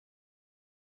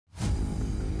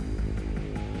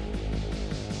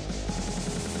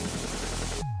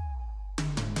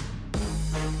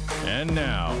And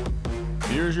now,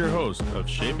 here's your host of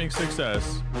Shaping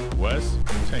Success, Wes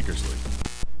Tankersley.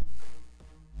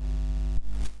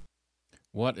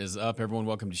 What is up, everyone?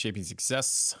 Welcome to Shaping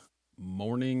Success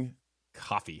Morning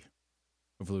Coffee.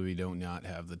 Hopefully we don't not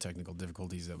have the technical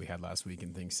difficulties that we had last week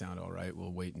and things sound all right.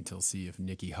 We'll wait until see if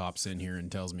Nikki hops in here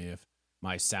and tells me if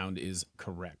my sound is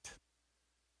correct.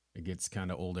 It gets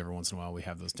kind of old every once in a while. We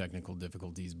have those technical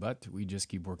difficulties, but we just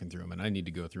keep working through them. And I need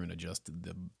to go through and adjust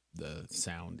the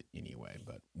sound anyway,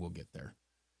 but we'll get there.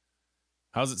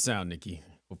 How's it sound, Nikki?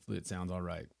 Hopefully it sounds all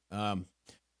right.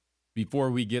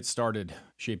 Before we get started,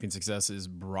 Shaping Success is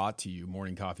brought to you.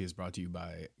 Morning Coffee is brought to you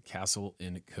by Castle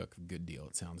Cooke. Good deal.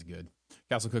 It sounds good.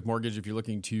 Castle Cooke Mortgage, if you're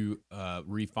looking to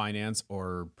refinance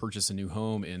or purchase a new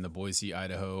home in the Boise,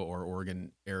 Idaho, or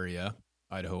Oregon area,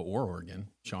 Idaho or Oregon,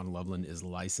 Sean Loveland is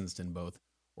licensed in both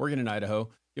Oregon and Idaho.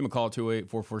 Give him a call at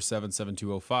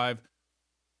 208-447-7205.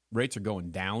 Rates are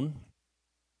going down.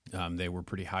 They were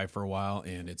pretty high for a while,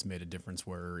 and it's made a difference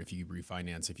where if you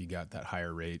refinance, if you got that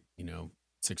higher rate,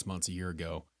 6 months, a year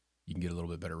ago, you can get a little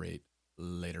bit better rate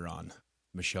later on.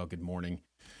 Michelle, good morning.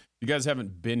 If you guys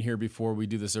haven't been here before, we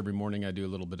do this every morning. I do a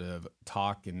little bit of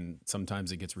talk, and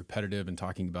sometimes it gets repetitive and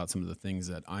talking about some of the things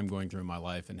that I'm going through in my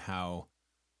life and how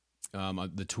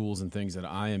the tools and things that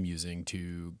I am using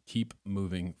to keep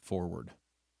moving forward.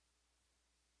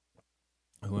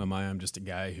 Who am I? I'm just a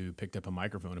guy who picked up a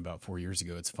microphone about 4 years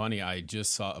ago. It's funny. I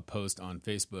just saw a post on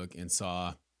Facebook and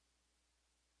saw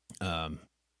a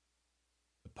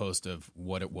post of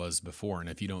what it was before. And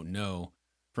if you don't know,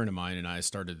 a friend of mine and I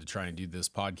started to try and do this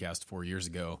podcast 4 years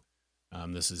ago.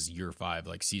 This is year 5,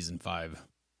 like season 5.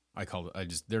 I call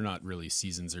it, they're not really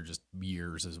seasons. They're just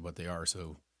years is what they are.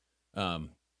 So,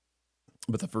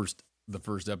 but the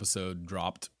first episode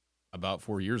dropped about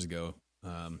 4 years ago.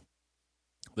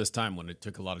 This time when it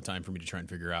took a lot of time for me to try and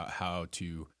figure out how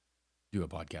to do a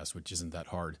podcast, which isn't that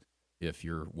hard if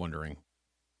you're wondering.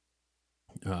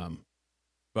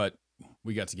 But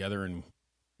we got together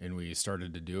and we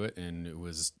started to do it, and it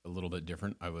was a little bit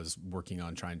different. I was working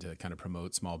on trying to kind of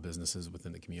promote small businesses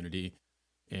within the community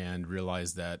and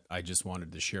realized that I just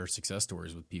wanted to share success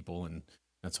stories with people, and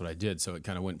that's what I did. So it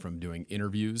kind of went from doing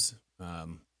interviews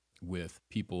with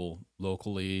people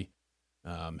locally.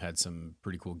 Had some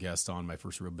pretty cool guests on. My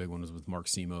first real big one was with Mark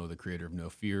Simo, the creator of No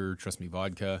Fear, Trust Me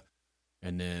Vodka.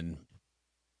 And then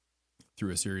through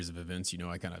a series of events,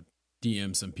 I kind of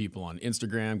DM some people on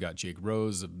Instagram, got Jake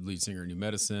Rose, the lead singer of New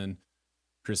Medicine,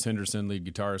 Chris Henderson, lead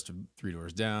guitarist of Three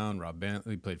Doors Down, Rob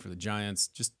Bentley played for the Giants,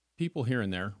 just people here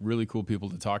and there, really cool people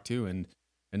to talk to. And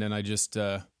then I just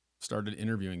started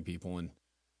interviewing people and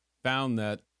found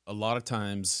that a lot of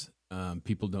times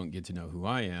people don't get to know who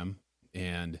I am.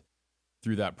 And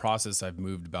through that process, I've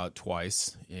moved about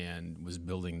twice and was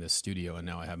building this studio, and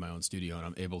now I have my own studio, and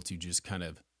I'm able to just kind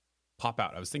of pop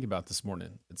out. I was thinking about this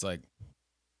morning. It's like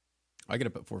I get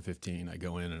up at 4:15. I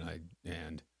go in and I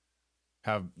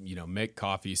have make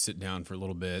coffee, sit down for a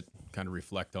little bit, kind of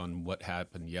reflect on what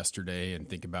happened yesterday, and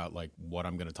think about like what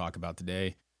I'm going to talk about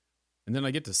today. And then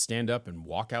I get to stand up and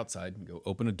walk outside and go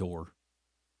open a door,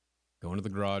 go into the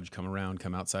garage, come around,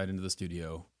 come outside into the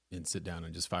studio, and sit down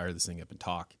and just fire this thing up and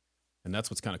talk. And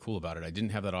that's what's kind of cool about it. I didn't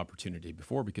have that opportunity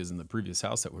before because in the previous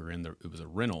house that we were in, it was a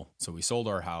rental. So we sold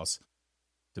our house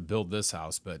to build this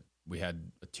house, but we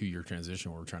had a 2-year transition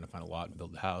where we're trying to find a lot and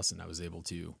build the house. And I was able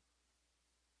to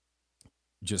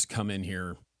just come in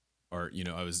here, or,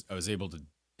 I was able to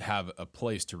have a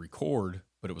place to record,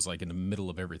 but it was like in the middle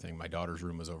of everything. My daughter's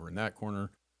room was over in that corner.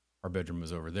 Our bedroom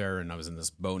was over there. And I was in this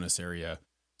bonus area.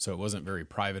 So it wasn't very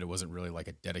private. It wasn't really like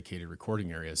a dedicated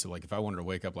recording area. So like if I wanted to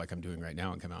wake up like I'm doing right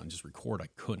now and come out and just record, I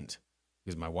couldn't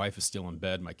because my wife is still in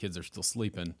bed. My kids are still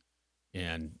sleeping.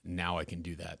 And now I can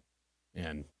do that.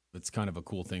 And it's kind of a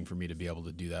cool thing for me to be able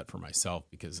to do that for myself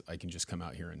because I can just come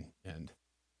out here and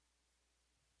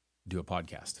do a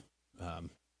podcast.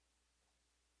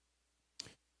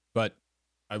 But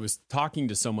I was talking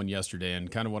to someone yesterday,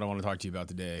 and kind of what I want to talk to you about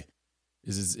today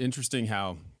is it's interesting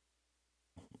how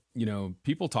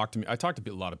people talk to me. I talk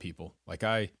to a lot of people. Like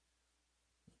I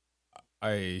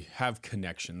have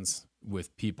connections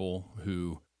with people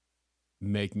who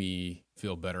make me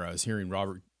feel better. I was hearing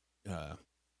Robert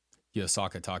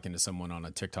Kiyosaki talking to someone on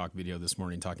a TikTok video this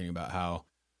morning, talking about how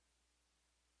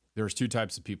there's 2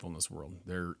 types of people in this world.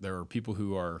 There are people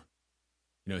who are,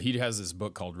 he has this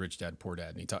book called Rich Dad, Poor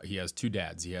Dad. And he has 2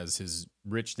 dads. He has his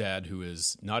rich dad, who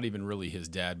is not even really his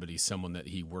dad, but he's someone that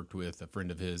he worked with, a friend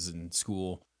of his in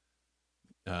school.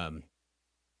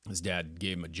 His dad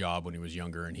gave him a job when he was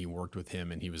younger, and he worked with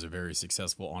him, and he was a very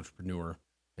successful entrepreneur.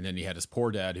 And then he had his poor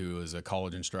dad, who was a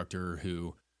college instructor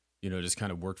who just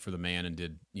kind of worked for the man and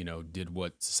did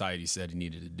what society said he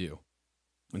needed to do.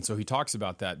 And so he talks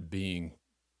about that being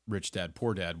rich dad,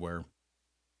 poor dad, where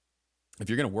if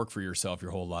you're going to work for yourself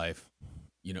your whole life,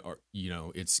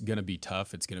 it's going to be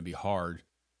tough. It's going to be hard,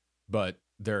 but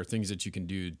there are things that you can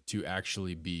do to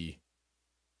actually be,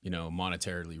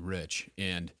 monetarily rich.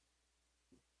 And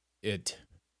it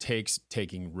takes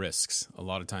taking risks. A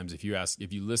lot of times, if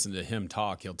you listen to him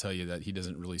talk, he'll tell you that he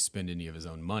doesn't really spend any of his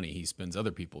own money. He spends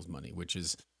other people's money, which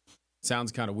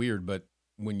sounds kind of weird, but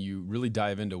when you really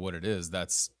dive into what it is,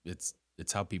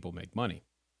 it's how people make money.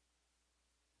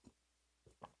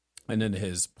 And then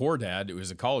his poor dad, it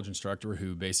was a college instructor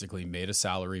who basically made a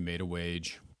salary, made a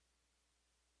wage,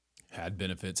 had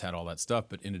benefits, had all that stuff,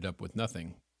 but ended up with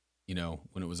nothing,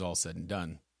 when it was all said and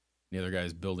done. The other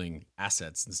guy's building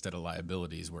assets instead of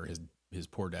liabilities, where his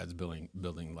poor dad's building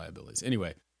liabilities.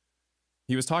 Anyway,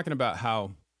 he was talking about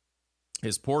how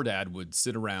his poor dad would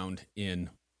sit around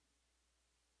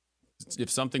if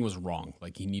something was wrong,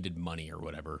 like he needed money or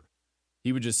whatever,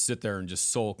 he would just sit there and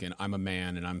just sulk, and I'm a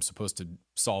man and I'm supposed to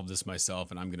solve this myself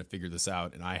and I'm going to figure this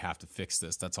out and I have to fix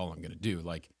this. That's all I'm going to do.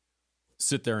 Like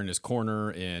sit there in his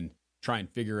corner and try and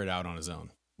figure it out on his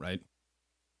own, right?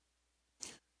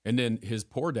 And then his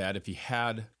poor dad, if he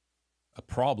had a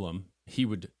problem, he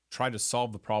would try to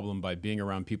solve the problem by being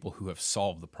around people who have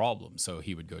solved the problem. So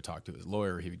he would go talk to his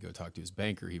lawyer, he would go talk to his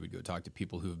banker, he would go talk to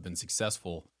people who have been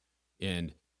successful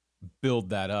and build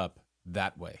that up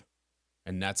that way.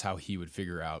 And that's how he would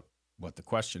figure out what the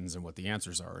questions and what the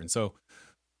answers are. And so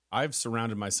I've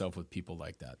surrounded myself with people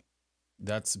like that.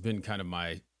 That's been kind of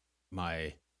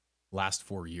my last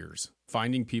 4 years,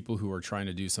 finding people who are trying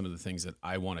to do some of the things that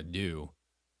I want to do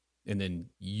and then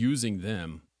using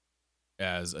them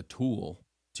as a tool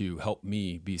to help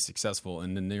me be successful.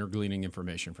 And then they're gleaning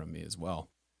information from me as well.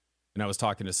 And I was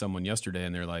talking to someone yesterday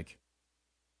and they're like,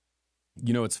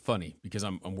 it's funny because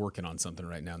I'm working on something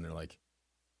right now. And they're like,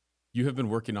 you have been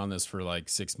working on this for like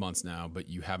 6 months now, but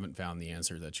you haven't found the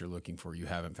answer that you're looking for. You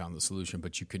haven't found the solution,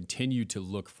 but you continue to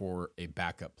look for a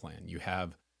backup plan. You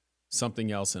have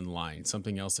something else in line,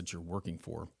 something else that you're working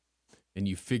for, and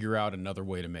you figure out another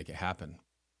way to make it happen.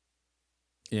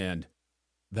 And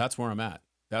that's where I'm at.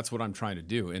 That's what I'm trying to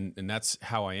do. And that's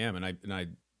how I am. And I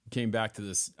came back to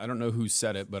this. I don't know who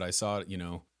said it, but I saw it,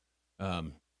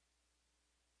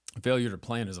 failure to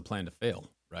plan is a plan to fail,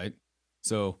 right?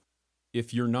 So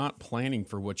if you're not planning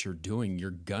for what you're doing,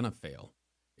 you're gonna fail.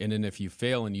 And then if you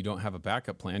fail and you don't have a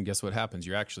backup plan, guess what happens?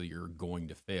 You're going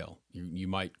to fail. You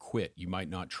might quit. You might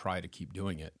not try to keep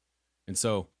doing it. And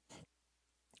so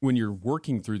when you're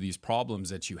working through these problems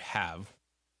that you have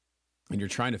and you're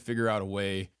trying to figure out a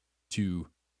way to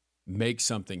make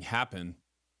something happen,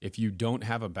 if you don't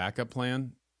have a backup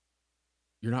plan,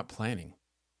 you're not planning,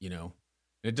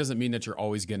 It doesn't mean that you're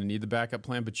always going to need the backup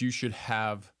plan, but you should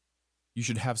have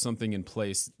something in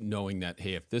place knowing that,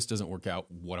 hey, if this doesn't work out,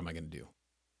 what am I going to do?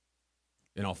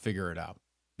 And I'll figure it out.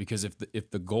 Because if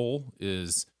the goal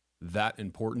is that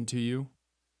important to you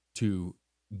to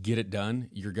get it done,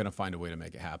 you're going to find a way to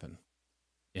make it happen.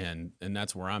 And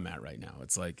that's where I'm at right now.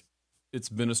 It's like, it's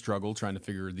been a struggle trying to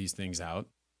figure these things out,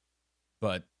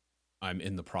 but I'm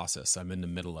in the process. I'm in the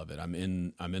middle of it. I'm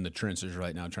in the trenches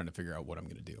right now trying to figure out what I'm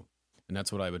going to do. And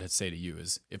that's what I would say to you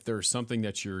is if there's something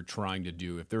that you're trying to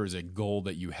do, if there is a goal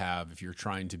that you have, if you're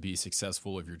trying to be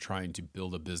successful, if you're trying to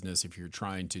build a business, if you're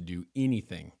trying to do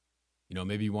anything,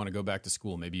 maybe you want to go back to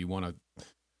school, maybe you want to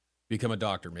become a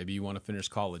doctor, maybe you want to finish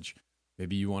college,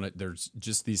 maybe you want to, there's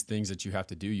just these things that you have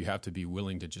to do. You have to be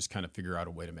willing to just kind of figure out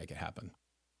a way to make it happen.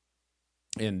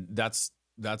 And that's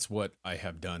what I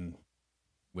have done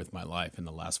with my life in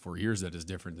the last 4 years that is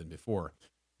different than before.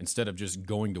 Instead of just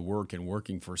going to work and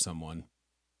working for someone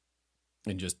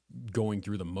and just going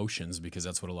through the motions, because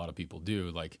that's what a lot of people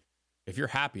do. Like, if you're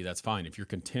happy, that's fine. If you're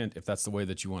content, if that's the way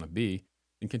that you want to be,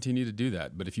 then continue to do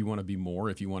that. But if you want to be more,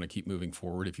 if you want to keep moving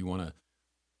forward, if you want to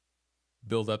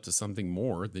build up to something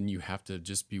more, then you have to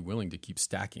just be willing to keep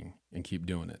stacking and keep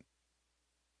doing it.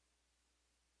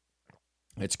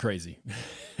 It's crazy.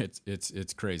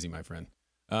 It's crazy, my friend.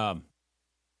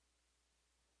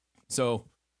 So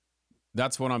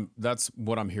that's what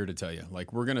I'm here to tell you.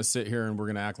 Like, we're going to sit here and we're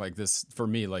going to act like this, for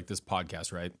me, like this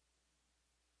podcast, right?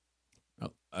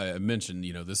 I mentioned,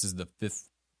 this is the 5th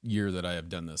year that I have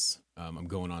done this. I'm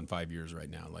going on 5 years right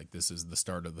now. Like, this is the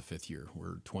start of the 5th year.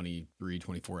 We're 23,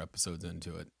 24 episodes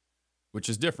into it, which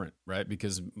is different, right?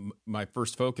 Because my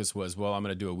first focus was, well, I'm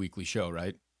going to do a weekly show,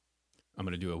 right? I'm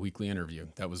going to do a weekly interview.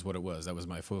 That was what it was. That was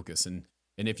my focus. And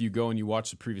if you go and you watch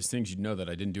the previous things, you'd know that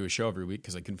I didn't do a show every week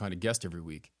because I couldn't find a guest every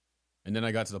week. And then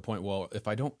I got to the point, well, if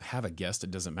I don't have a guest,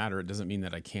 it doesn't matter. It doesn't mean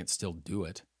that I can't still do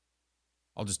it.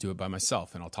 I'll just do it by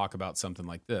myself and I'll talk about something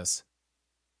like this.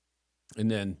 And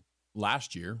then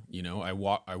last year, I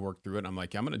worked through it. And I'm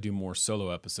like, I'm going to do more solo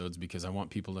episodes because I want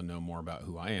people to know more about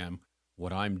who I am,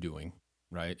 what I'm doing,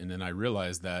 right? And then I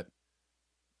realized that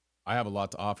I have a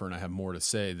lot to offer and I have more to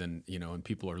say than, and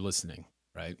people are listening,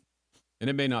 right? And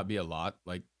it may not be a lot.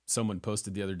 Like someone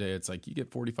posted the other day, it's like you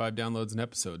get 45 downloads an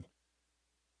episode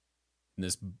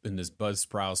in this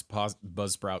Buzzsprout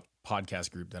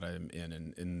podcast group that I'm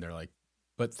in. And they're like,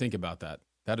 but think about that.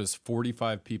 That is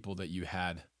 45 people that you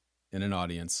had in an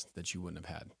audience that you wouldn't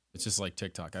have had. It's just like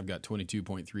TikTok. I've got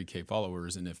 22.3K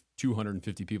followers. And if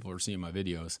 250 people are seeing my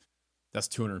videos, that's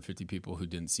 250 people who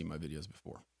didn't see my videos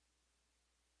before.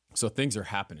 So things are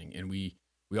happening, and we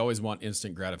always want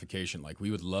instant gratification. Like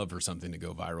we would love for something to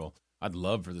go viral. I'd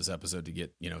love for this episode to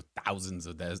get, thousands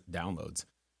of downloads.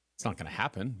 It's not going to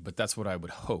happen, but that's what I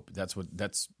would hope. That's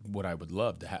what I would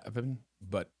love to happen.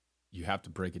 But you have to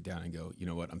break it down and go, you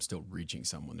know what? I'm still reaching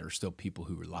someone. There are still people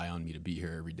who rely on me to be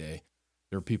here every day.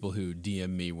 There are people who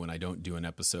DM me when I don't do an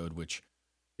episode, which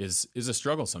is a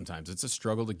struggle sometimes. It's a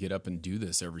struggle to get up and do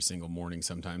this every single morning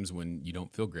sometimes when you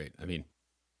don't feel great. I mean,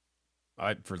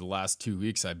 for the last 2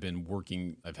 weeks, I've been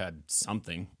working. I've had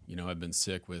something, I've been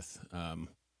sick with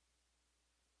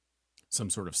some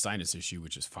sort of sinus issue,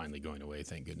 which is finally going away,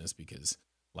 thank goodness, because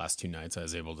last 2 nights I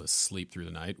was able to sleep through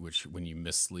the night, which when you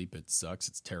miss sleep, it sucks.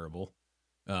 It's terrible.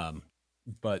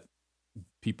 But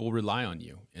people rely on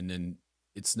you. And then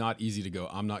it's not easy to go,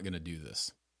 I'm not going to do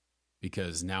this,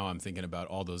 because now I'm thinking about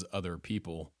all those other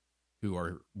people who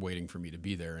are waiting for me to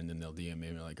be there. And then they'll DM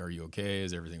me like, are you okay?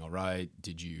 Is everything all right?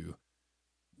 Did you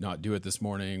not do it this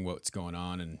morning? What's going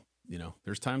on? And,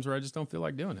 there's times where I just don't feel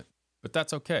like doing it, but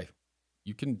that's okay.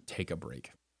 You can take a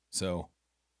break. So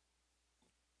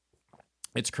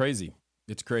it's crazy.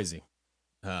 It's crazy.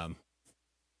 But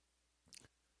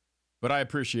I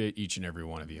appreciate each and every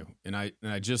one of you. And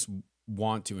I just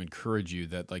want to encourage you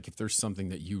that, like, if there's something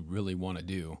that you really want to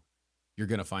do, you're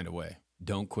going to find a way.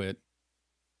 Don't quit.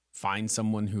 Find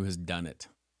someone who has done it.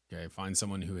 Okay. Find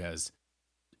someone who has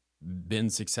been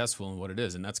successful in what it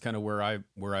is. And that's kind of where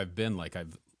I've been. Like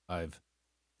I've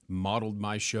modeled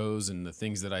my shows and the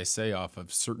things that I say off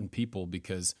of certain people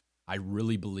because I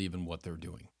really believe in what they're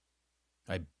doing.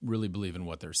 I really believe in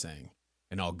what they're saying.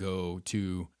 And I'll go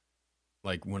to,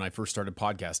 like, when I first started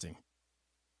podcasting,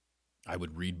 I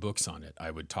would read books on it.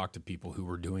 I would talk to people who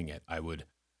were doing it. I would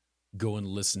go and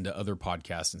listen to other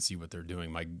podcasts and see what they're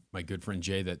doing. My good friend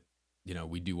Jay, that,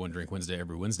 we do One Drink Wednesday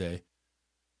every Wednesday,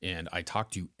 and I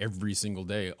talk to every single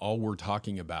day. All we're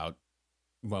talking about,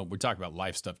 well, we talk about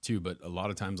life stuff too, but a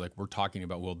lot of times, like, we're talking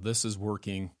about, well, this is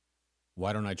working.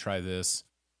 Why don't I try this?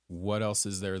 What else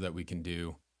is there that we can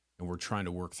do? And we're trying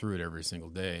to work through it every single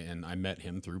day. And I met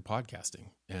him through podcasting,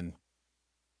 and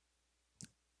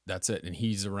that's it. And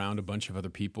he's around a bunch of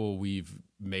other people. We've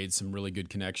made some really good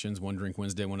connections. One Drink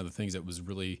Wednesday, one of the things that was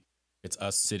really, it's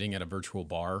us sitting at a virtual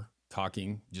bar,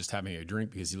 talking, just having a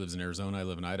drink, because he lives in Arizona. I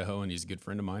live in Idaho, and he's a good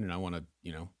friend of mine. And I want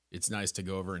to, it's nice to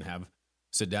go over and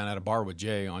sit down at a bar with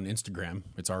Jay on Instagram.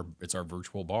 It's our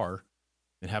virtual bar,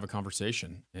 and have a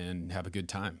conversation and have a good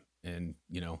time. And,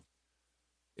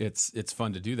 it's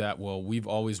fun to do that. Well, we've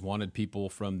always wanted people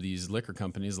from these liquor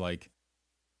companies, like,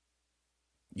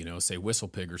 say Whistle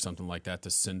Pig or something like that, to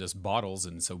send us bottles.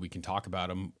 And so we can talk about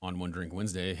them on One Drink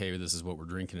Wednesday. Hey, this is what we're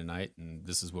drinking tonight, and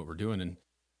this is what we're doing.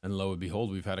 And lo and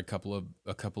behold, we've had a couple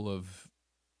of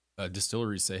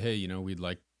distilleries say, hey,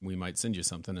 we might send you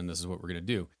something, and this is what we're going to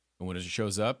do. And when it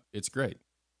shows up, it's great.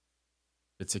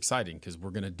 It's exciting because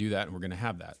we're going to do that and we're going to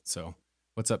have that. So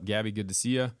what's up, Gabby? Good to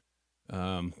see you.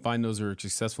 Find those who are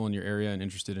successful in your area and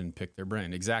interested in pick their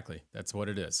brain. Exactly. That's what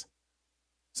it is.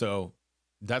 So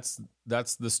that's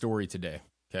the story today.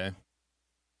 Okay.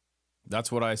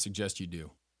 That's what I suggest you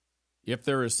do. If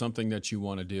there is something that you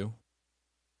want to do,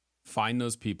 find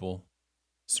those people,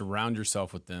 surround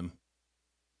yourself with them,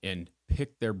 and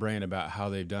pick their brain about how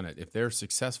they've done it. If they're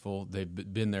successful,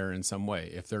 they've been there in some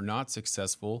way. If they're not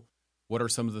successful, what are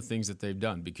some of the things that they've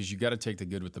done? Because you got to take the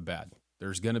good with the bad.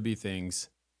 There's going to be things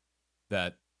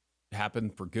that happen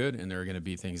for good, and there are going to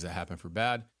be things that happen for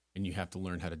bad, and you have to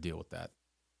learn how to deal with that.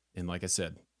 And like I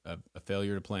said, a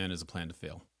failure to plan is a plan to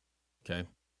fail. Okay.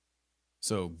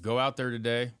 So go out there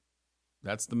today.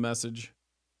 That's the message.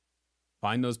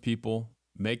 Find those people,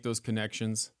 make those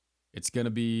connections. It's going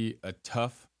to be a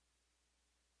tough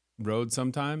road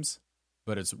sometimes,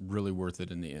 but it's really worth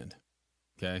it in the end.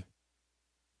 Okay.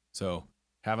 So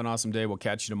have an awesome day. We'll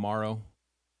catch you tomorrow.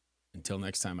 Until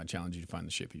next time, I challenge you to find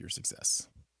the shape of your success.